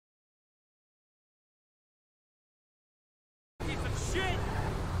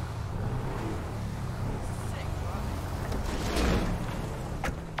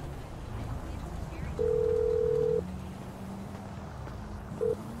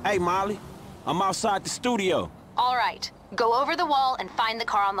Hey, Molly. I'm outside the studio. All right. Go over the wall and find the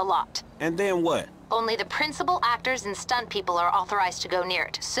car on the lot. And then what? Only the principal actors and stunt people are authorized to go near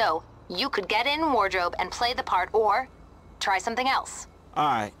it. So, you could get in wardrobe and play the part, or try something else. All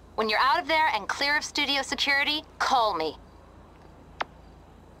right. When you're out of there and clear of studio security, call me.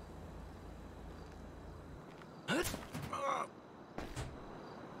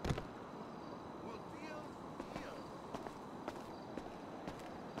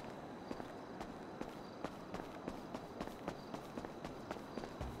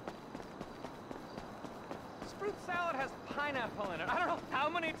 Fruit salad has pineapple in it. I don't know how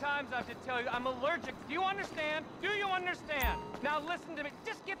many times I have to tell you I'm allergic. Do you understand? Do you understand? Now listen to me.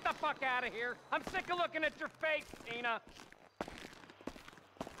 Just get the fuck out of here. I'm sick of looking at your face, Tina.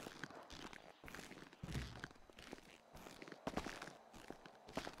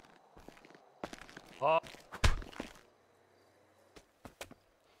 Oh.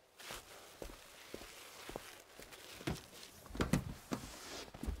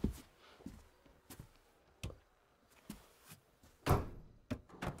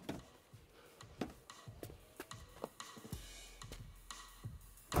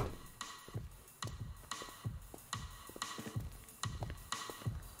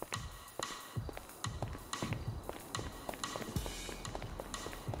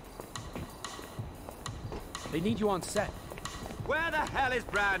 They need you on set. Where the hell is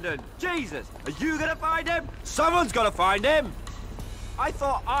Brandon? Jesus! Are you gonna find him? Someone's gotta find him! I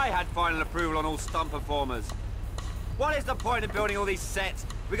thought I had final approval on all stunt performers. What is the point of building all these sets?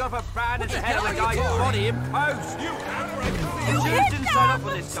 We gotta put Brandon's ahead of the guy's body in post! You didn't sign up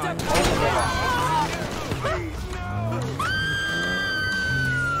for this time!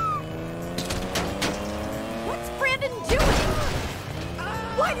 What's Brandon doing?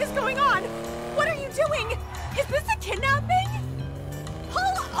 What is going on? What are you doing? Is this a kidnapping? Pull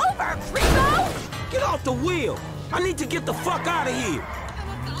over, creepo! Get off the wheel! I need to get the fuck out of here!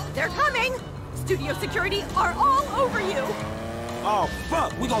 They're coming! Studio security are all over you! Oh,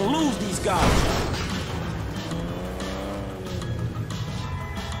 fuck! We gonna lose these guys!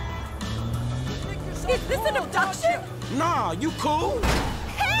 Is this an abduction? Nah, you cool?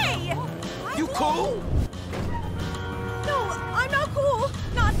 Hey! You cool? No, I'm not cool.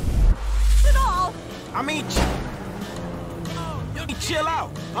 Not at all. I mean, chill out.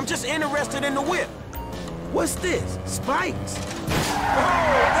 I'm just interested in the whip. What's this? Spikes? Oh,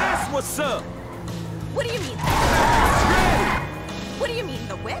 that's what's up. What do you mean? What do you mean,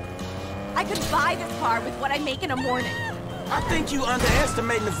 the whip? I could buy this car with what I make in a morning. I think you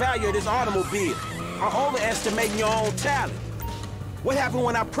underestimating the value of this automobile. Or overestimating your own talent. What happened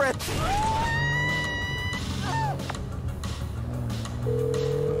when I pressed...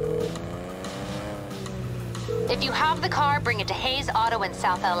 If you have the car, bring it to Hayes Auto in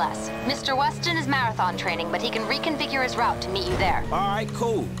South LS. Mr. Weston is marathon training, but he can reconfigure his route to meet you there. All right,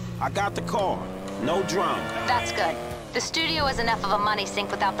 cool. I got the car. No drama. That's good. The studio is enough of a money sink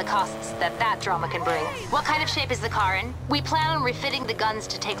without the costs that drama can bring. What kind of shape is the car in? We plan on refitting the guns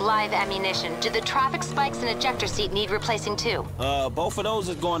to take live ammunition. Do the traffic spikes and ejector seat need replacing too? Both of those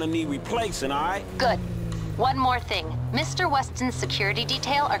is going to need replacing, all right? Good. One more thing. Mr. Weston's security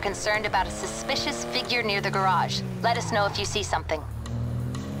detail are concerned about a suspicious figure near the garage. Let us know if you see something.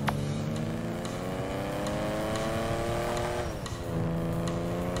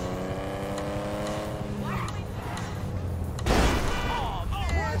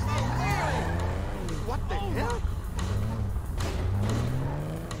 What the hell?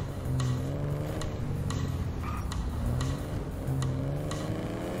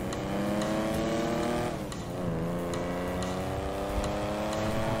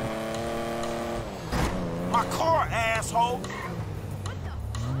 My car, asshole!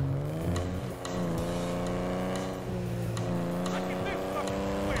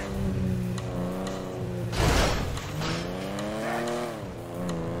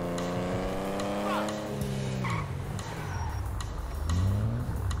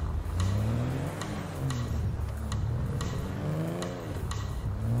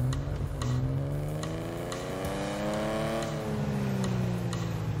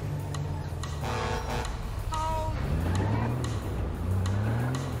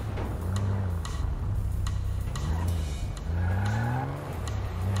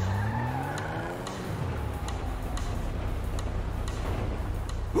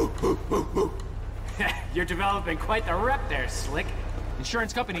 You're developing quite the rep there, Slick.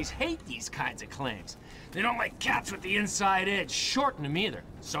 Insurance companies hate these kinds of claims. They don't like cats with the inside edge, shorten them either.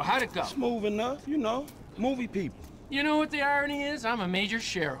 So how'd it go? Smooth enough, you know. Movie people. You know what the irony is? I'm a major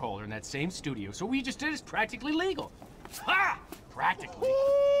shareholder in that same studio, so what we just did is practically legal. Ha! Practically.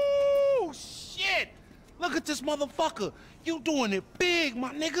 Ooh, Look at this motherfucker. You doing it big,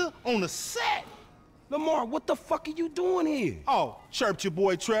 my nigga, on the set. Lamar, what the fuck are you doing here? Oh, chirped your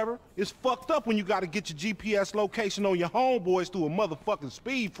boy Trevor. It's fucked up when you gotta get your GPS location on your homeboys through a motherfucking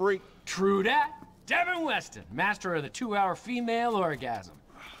speed freak. True that. Devin Weston, master of the 2-hour female orgasm.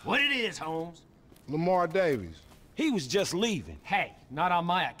 What it is, Holmes? Lamar Davies. He was just leaving. Hey, not on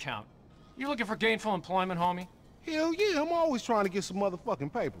my account. You looking for gainful employment, homie? Hell yeah, I'm always trying to get some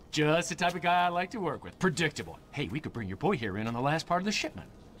motherfucking paper. Just the type of guy I like to work with. Predictable. Hey, we could bring your boy here in on the last part of the shipment.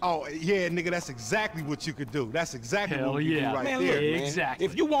 Oh, yeah, nigga, that's exactly what you could do. That's exactly Hell what we yeah. do right Man, there. look, man. Exactly.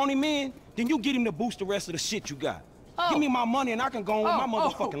 If you want him in, then you get him to boost the rest of the shit you got. Give me my money and I can go on with my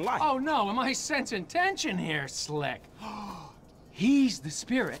motherfucking life. Oh, no, am I sensing tension here, Slick? He's the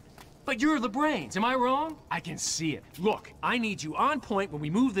spirit, but you're the brains, am I wrong? I can see it. Look, I need you on point when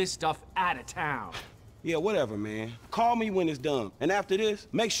we move this stuff out of town. Yeah, whatever, man. Call me when it's done. And after this,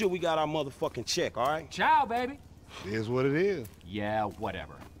 make sure we got our motherfucking check, all right? Ciao, baby. It is what it is. Yeah,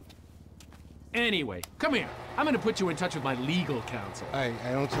 whatever. Anyway, come here. I'm gonna put you in touch with my legal counsel. Hey,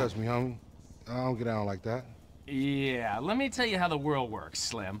 don't touch me, homie. I don't get down like that. Yeah, let me tell you how the world works,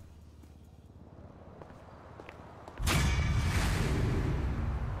 Slim.